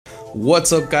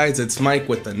What's up, guys? It's Mike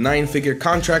with the 9-Figure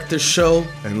Contractor Show,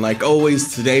 and like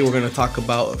always, today we're going to talk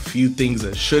about a few things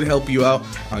that should help you out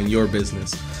on your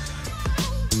business.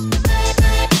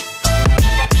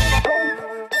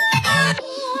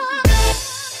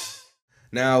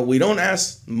 Now, we don't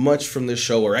ask much from this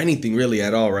show or anything really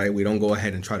at all, right? We don't go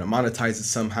ahead and try to monetize it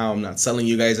somehow. I'm not selling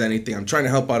you guys anything. I'm trying to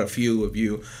help out a few of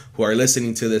you who are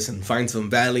listening to this and find some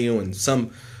value and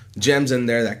some gems in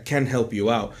there that can help you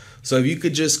out. So if you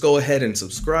could just go ahead and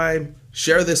subscribe,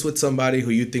 share this with somebody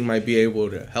who you think might be able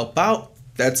to help out.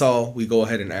 That's all we go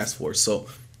ahead and ask for. So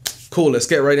cool, let's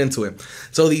get right into it.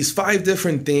 So these 5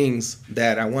 different things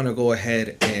that I want to go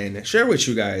ahead and share with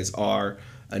you guys are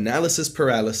analysis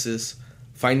paralysis,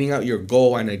 finding out your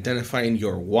goal and identifying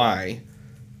your why,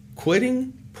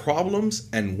 quitting, problems,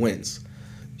 and wins.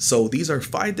 So these are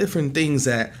 5 different things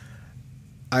that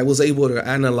I was able to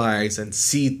analyze and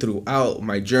see throughout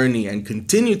my journey and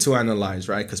continue to analyze,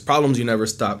 right? Because problems you never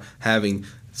stop having,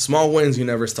 small wins you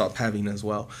never stop having as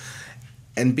well.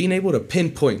 And being able to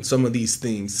pinpoint some of these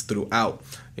things throughout.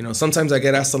 You know, sometimes I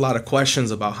get asked a lot of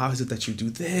questions about how is it that you do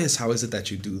this? How is it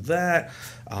that you do that?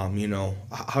 You know,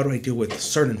 how do I deal with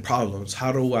certain problems?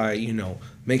 How do I,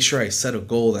 make sure I set a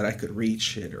goal that I could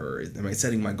reach it? Or am I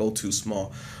setting my goal too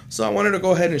small? So I wanted to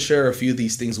go ahead and share a few of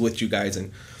these things with you guys,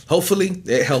 and hopefully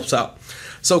it helps out.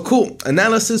 So cool.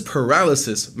 Analysis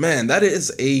paralysis. Man, that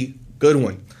is a good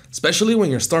one, especially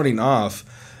when you're starting off.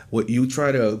 What you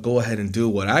try to go ahead and do,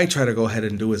 what I try to go ahead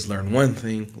and do is learn one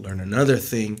thing, learn another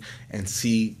thing, and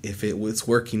see if it was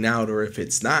working out or if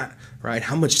it's not, right?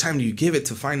 How much time do you give it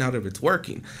to find out if it's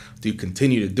working? Do you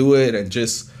continue to do it and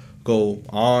just go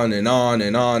on and on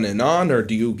and on and on, or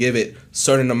do you give it a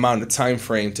certain amount of time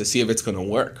frame to see if it's going to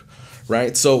work,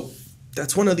 right? So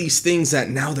that's one of these things that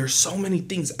now there's so many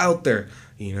things out there.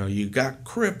 You know, you got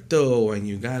crypto and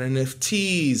you got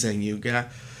NFTs and you got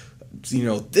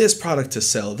this product to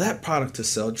sell, that product to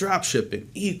sell, drop shipping,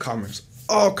 e-commerce,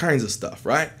 all kinds of stuff,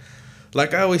 right?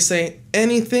 Like I always say,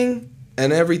 anything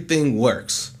and everything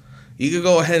works. You could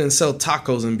go ahead and sell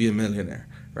tacos and be a millionaire,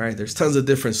 right? There's tons of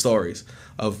different stories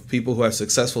of people who have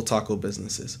successful taco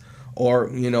businesses, or,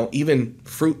 even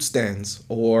fruit stands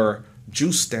or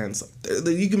juice stands.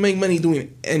 You can make money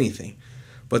doing anything.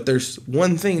 But there's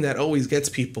one thing that always gets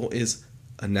people is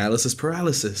analysis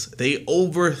paralysis. They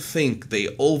overthink, they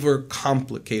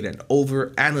overcomplicate and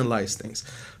overanalyze things.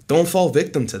 Don't fall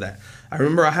victim to that. I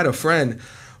remember I had a friend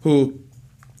who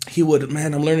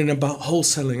I'm learning about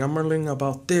wholesaling. I'm learning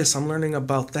about this. I'm learning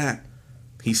about that.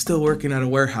 He's still working at a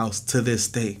warehouse to this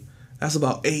day. That's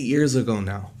about 8 years ago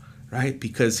now, right?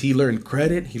 Because he learned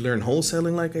credit. He learned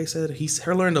wholesaling, like I said. He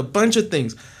learned a bunch of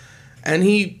things. And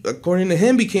he, according to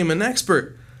him, became an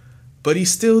expert. But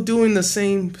he's still doing the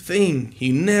same thing.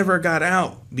 He never got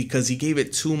out because he gave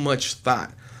it too much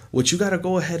thought. What you got to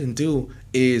go ahead and do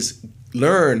is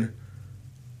learn,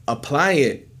 apply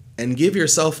it, and give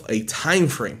yourself a time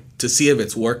frame to see if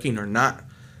it's working or not.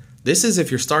 This is if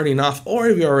you're starting off or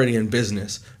if you're already in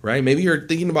business, right? Maybe you're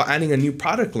thinking about adding a new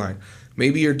product line.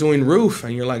 Maybe you're doing roof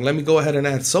and you're like, let me go ahead and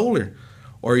add solar.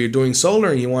 Or you're doing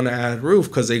solar and you want to add roof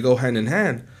because they go hand in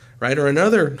hand, right? Or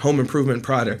another home improvement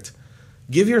product.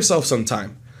 Give yourself some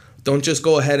time. Don't just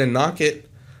go ahead and knock it,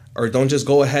 or don't just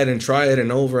go ahead and try it and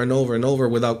over and over and over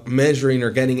without measuring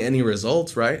or getting any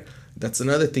results, right? That's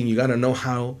another thing. You got to know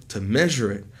how to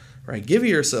measure it, right? Give it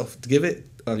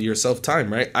yourself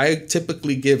time, right? I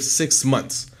typically give 6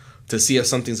 months to see if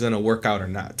something's going to work out or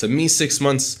not. To me, 6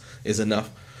 months is enough.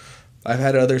 I've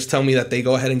had others tell me that they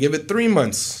go ahead and give it 3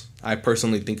 months. I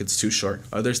personally think it's too short.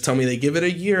 Others tell me they give it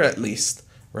a year at least,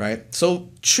 right? So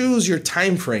choose your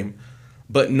time frame,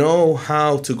 but know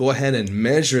how to go ahead and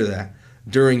measure that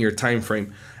during your time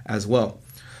frame as well.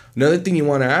 Another thing you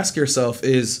want to ask yourself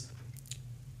is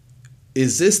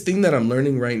this thing that I'm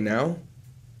learning right now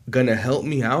going to help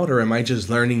me out, or am I just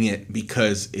learning it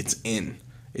because it's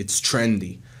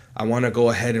trendy? I want to go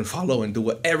ahead and follow and do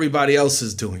what everybody else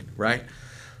is doing, right?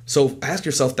 So ask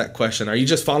yourself that question. Are you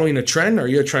just following a trend? Are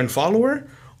you a trend follower?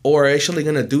 Or are you actually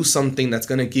going to do something that's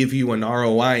going to give you an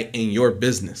ROI in your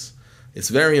business? It's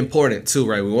very important too,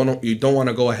 right? You don't want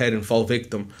to go ahead and fall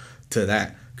victim to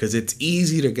that, because it's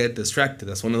easy to get distracted.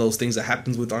 That's one of those things that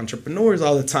happens with entrepreneurs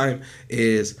all the time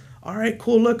is, all right,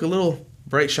 cool, look, a little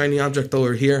bright, shiny object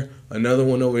over here, another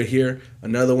one over here,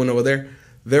 another one over there.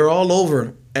 They're all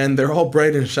over and they're all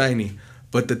bright and shiny.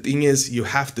 But the thing is, you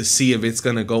have to see if it's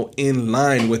going to go in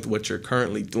line with what you're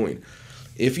currently doing.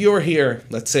 If you're here,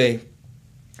 let's say,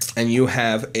 and you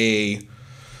have a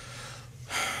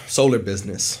solar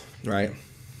business, right?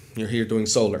 You're here doing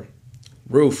solar.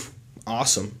 Roof,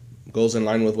 awesome. Goes in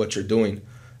line with what you're doing.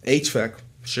 HVAC,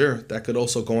 Sure, that could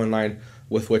also go in line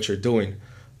with what you're doing.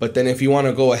 But then if you want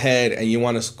to go ahead and you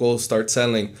want to go start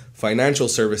selling financial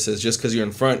services just because you're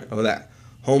in front of that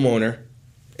homeowner,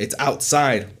 it's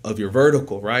outside of your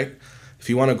vertical, right? If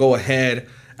you want to go ahead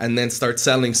and then start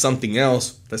selling something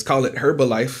else, let's call it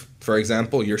Herbalife, for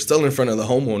example, you're still in front of the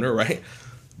homeowner, right?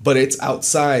 But it's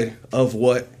outside of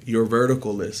what your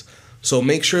vertical is. So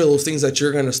make sure those things that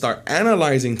you're going to start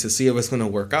analyzing to see if it's going to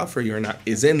work out for you or not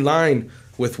is in line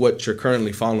with what you're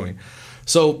currently following.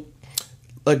 So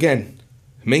again,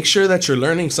 make sure that you're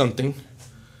learning something,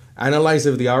 analyze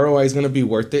if the ROI is going to be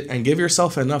worth it, and give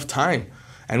yourself enough time.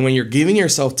 And when you're giving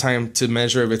yourself time to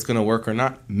measure if it's going to work or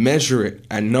not, measure it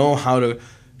and know how to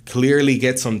clearly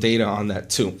get some data on that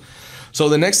too. So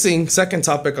the next thing, second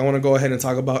topic I want to go ahead and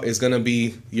talk about is going to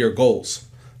be your goals,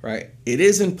 right? It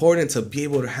is important to be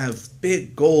able to have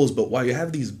big goals, but while you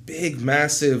have these big,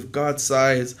 massive,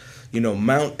 God-sized,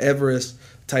 Mount Everest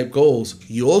type goals,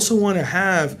 you also want to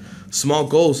have small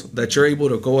goals that you're able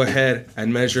to go ahead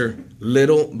and measure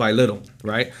little by little,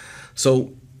 right?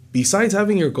 So besides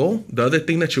having your goal, the other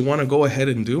thing that you want to go ahead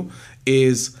and do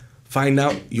is find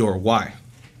out your why.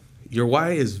 Your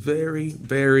why is very,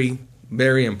 very,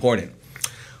 very important.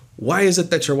 Why is it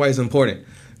that your why is important?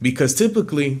 Because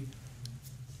typically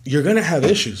you're going to have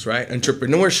issues, right?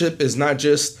 Entrepreneurship is not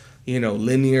just,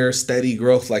 linear, steady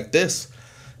growth like this.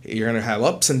 You're going to have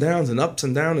ups and downs and ups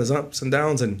and downs and ups and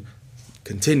downs and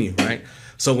continue, right?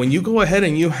 So when you go ahead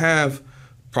and you have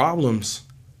problems,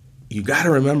 you got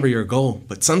to remember your goal.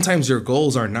 But sometimes your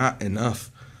goals are not enough.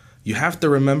 You have to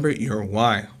remember your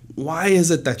why. Why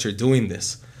is it that you're doing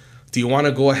this? Do you want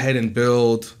to go ahead and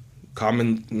build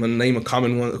name a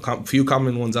common one, a few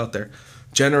common ones out there?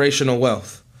 Generational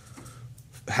wealth,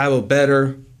 have a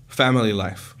better family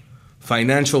life,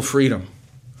 financial freedom.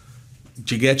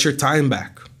 Did you get your time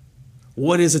back?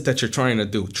 What is it that you're trying to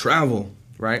do? Travel,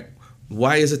 right?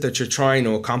 Why is it that you're trying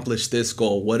to accomplish this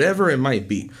goal? Whatever it might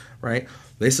be, right?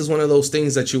 This is one of those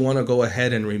things that you want to go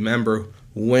ahead and remember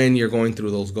when you're going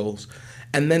through those goals.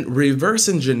 And then reverse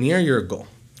engineer your goal.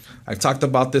 I've talked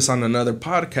about this on another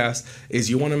podcast, is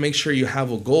you want to make sure you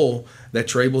have a goal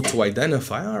that you're able to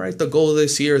identify. All right, the goal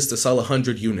this year is to sell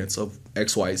 100 units of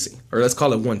XYZ, or let's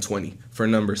call it 120 for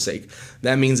number's sake.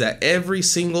 That means that every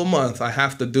single month I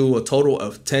have to do a total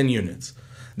of 10 units.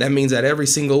 That means that every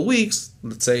single week,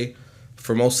 let's say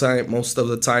for most of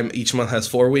the time, each month has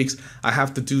 4 weeks, I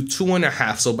have to do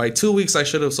 2.5. So by 2 weeks, I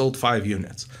should have sold 5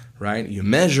 units, right? You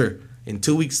measure in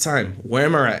 2 weeks' time, where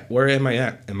am I at? Where am I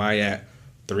at? Am I at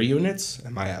 3 units?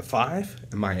 Am I at 5?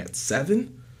 Am I at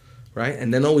 7? Right?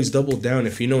 And then always double down.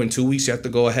 If you know in 2 weeks you have to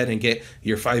go ahead and get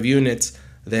your 5 units,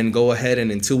 then go ahead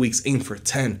and in 2 weeks aim for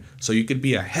 10. So you could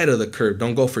be ahead of the curve.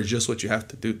 Don't go for just what you have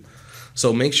to do.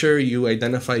 So make sure you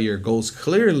identify your goals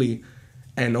clearly.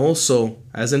 And also,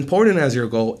 as important as your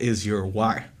goal is your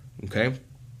why. Okay?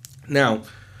 Now,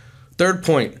 third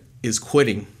point is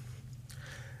quitting.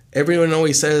 Everyone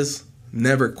always says,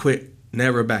 never quit,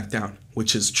 never back down,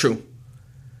 which is true.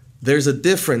 There's a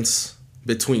difference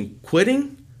between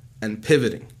quitting and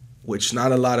pivoting, which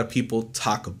not a lot of people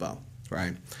talk about,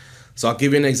 right? So I'll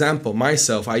give you an example.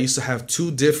 Myself, I used to have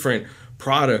 2 different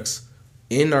products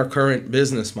in our current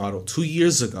business model 2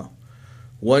 years ago.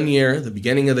 1 year, the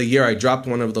beginning of the year, I dropped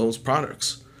one of those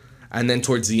products. And then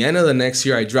towards the end of the next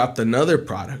year, I dropped another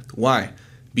product. Why?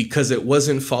 Because it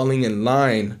wasn't falling in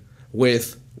line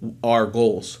with our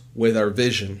goals, with our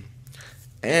vision.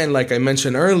 And like I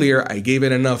mentioned earlier, I gave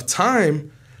it enough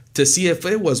time to see if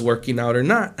it was working out or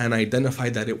not, and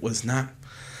identified that it was not.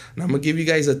 And I'm going to give you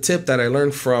guys a tip that I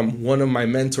learned from one of my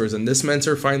mentors. And this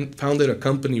mentor founded a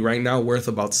company right now worth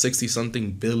about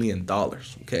 $60-something billion,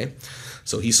 okay?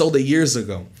 So he sold it years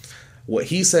ago. What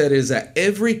he said is that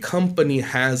every company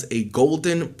has a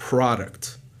golden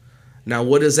product. Now,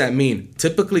 what does that mean?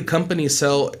 Typically, companies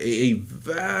sell a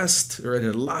vast or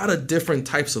a lot of different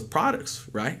types of products,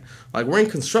 right? Like we're in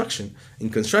construction. In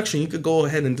construction, you could go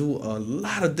ahead and do a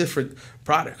lot of different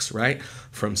products, right?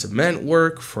 From cement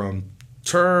work, from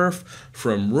turf,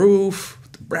 from roof,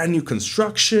 brand new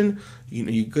construction.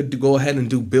 You could go ahead and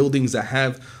do buildings that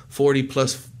have 40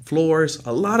 plus floors.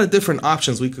 A lot of different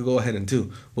options we could go ahead and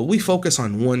do. But we focus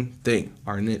on one thing,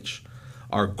 our niche,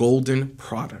 our golden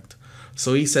product.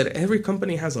 So he said every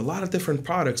company has a lot of different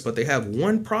products, but they have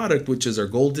one product, which is our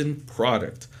golden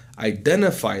product.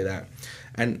 Identify that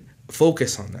and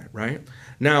focus on that, right?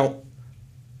 Now,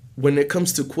 when it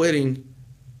comes to quitting,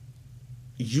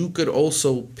 you could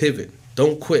also pivot.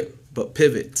 Don't quit, but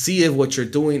pivot. See if what you're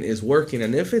doing is working.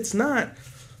 And if it's not,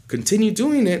 continue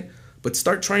doing it, but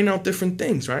start trying out different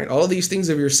things, right? All these things,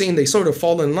 if you're seeing, they sort of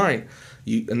fall in line.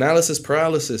 Analysis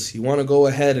paralysis, you want to go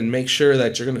ahead and make sure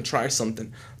that you're going to try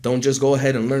something. Don't just go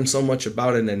ahead and learn so much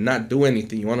about it and not do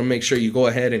anything. You want to make sure you go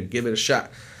ahead and give it a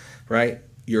shot, right?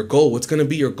 Your goal, what's going to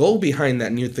be your goal behind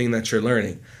that new thing that you're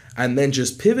learning? And then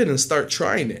just pivot and start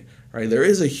trying it, right? There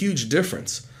is a huge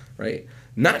difference, right?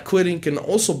 Not quitting can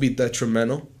also be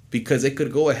detrimental because it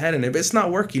could go ahead and if it's not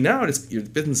working out, your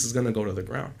business is going to go to the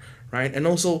ground, right? And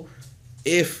also,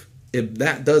 if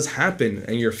that does happen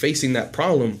and you're facing that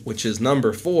problem, which is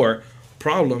number 4,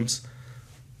 problems,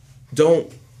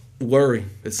 don't worry.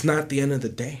 It's not the end of the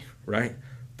day, right?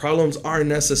 Problems are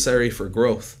necessary for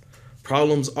growth.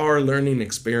 Problems are learning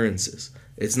experiences.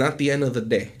 It's not the end of the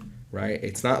day, right?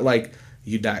 It's not like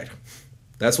you died.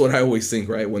 That's what I always think,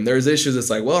 right? When there's issues, it's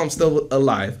like, well, I'm still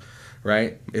alive,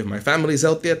 right? If my family's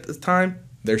healthy at the time,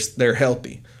 they're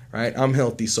healthy, right? I'm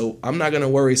healthy, so I'm not going to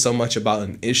worry so much about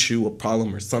an issue, a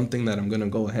problem, or something that I'm going to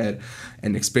go ahead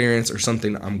and experience or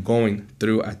something I'm going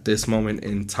through at this moment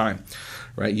in time,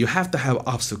 right? You have to have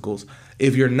obstacles.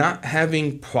 If you're not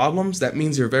having problems, that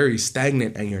means you're very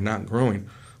stagnant and you're not growing,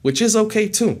 which is okay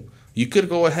too. You could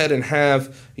go ahead and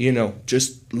have,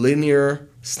 just linear,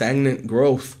 stagnant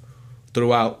growth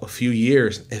throughout a few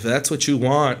years. If that's what you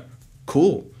want,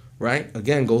 cool. Right?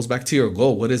 Again, goes back to your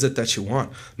goal. What is it that you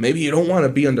want? Maybe you don't want to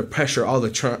be under pressure all the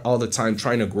time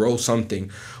trying to grow something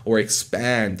or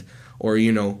expand or,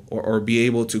 or be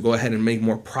able to go ahead and make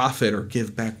more profit or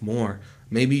give back more.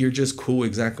 Maybe you're just cool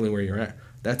exactly where you're at.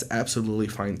 That's absolutely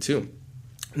fine too.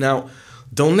 Now,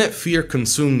 don't let fear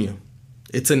consume you.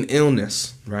 It's an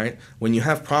illness, right? When you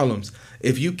have problems,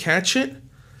 if you catch it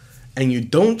and you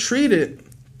don't treat it,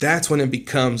 that's when it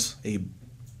becomes a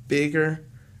bigger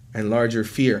and larger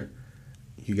fear.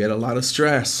 You get a lot of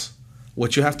stress.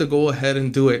 What you have to go ahead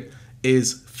and do it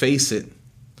is face it,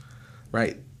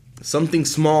 right? Something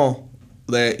small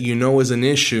that is an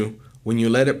issue, when you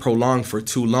let it prolong for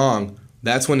too long,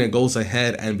 that's when it goes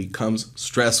ahead and becomes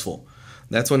stressful.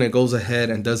 That's when it goes ahead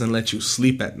and doesn't let you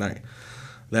sleep at night.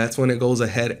 That's when it goes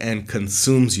ahead and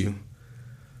consumes you.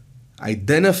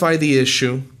 Identify the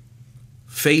issue,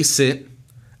 face it,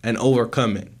 and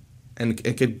overcome it. And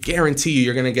it could guarantee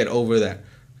you're going to get over that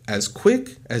as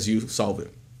quick as you solve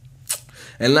it.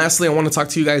 And lastly, I want to talk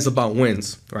to you guys about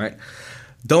wins, right?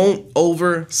 Don't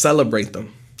over celebrate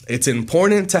them. It's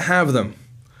important to have them.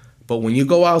 But when you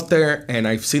go out there, and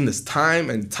I've seen this time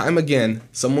and time again,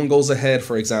 someone goes ahead,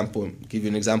 for example, I'll give you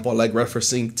an example, I like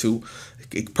referencing to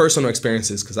personal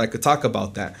experiences because I could talk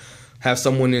about that. Have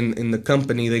someone in the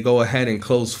company, they go ahead and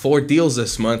close 4 deals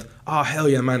this month. Oh, hell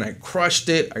yeah, man, I crushed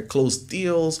it. I closed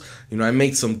deals. I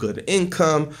made some good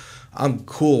income. I'm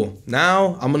cool.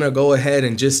 Now I'm going to go ahead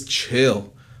and just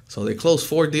chill. So they close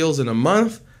 4 deals in a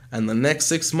month, and the next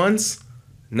 6 months,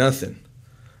 nothing,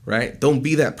 right? Don't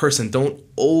be that person. Don't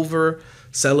over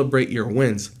celebrate your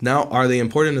wins. Now, are they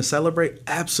important to celebrate?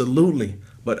 Absolutely.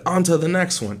 But on to the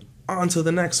next one. On to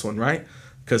the next one, right?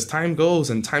 Because time goes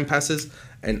and time passes,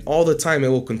 and all the time it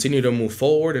will continue to move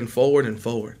forward and forward and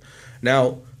forward.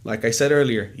 Now, like I said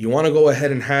earlier, you want to go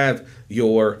ahead and have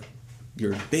your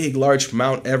big, large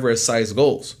Mount Everest size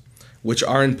goals, which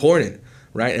are important,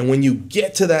 right? And when you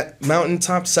get to that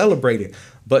mountaintop, celebrate it.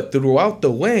 But throughout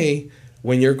the way,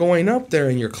 when you're going up there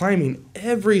and you're climbing,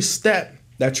 every step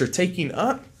that you're taking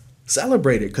up,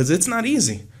 celebrate it because it's not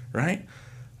easy, right?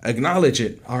 Acknowledge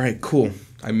it. All right, cool.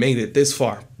 I made it this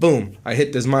far. Boom. I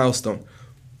hit this milestone.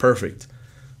 Perfect.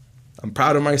 I'm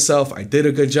proud of myself. I did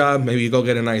a good job. Maybe you go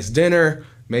get a nice dinner.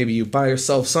 Maybe you buy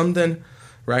yourself something,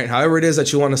 right? However it is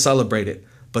that you want to celebrate it.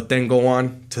 But then go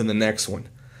on to the next one.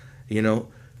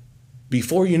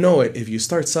 Before you know it, if you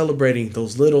start celebrating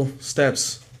those little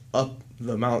steps up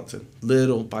the mountain,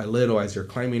 little by little as you're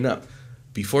climbing up,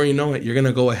 before you know it, you're going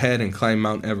to go ahead and climb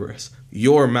Mount Everest,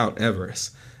 your Mount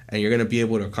Everest. And you're going to be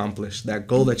able to accomplish that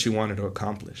goal that you wanted to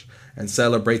accomplish and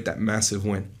celebrate that massive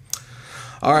win.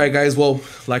 All right, guys. Well,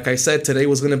 like I said, today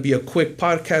was going to be a quick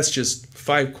podcast, just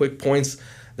 5 quick points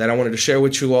that I wanted to share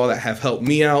with you all that have helped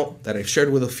me out, that I've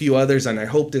shared with a few others, and I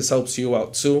hope this helps you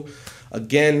out too.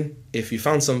 Again, if you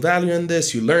found some value in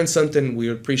this, you learned something, we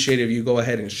would appreciate it if you go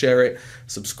ahead and share it,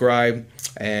 subscribe,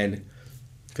 and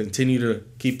continue to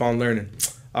keep on learning.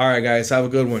 All right, guys. Have a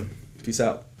good one. Peace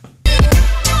out.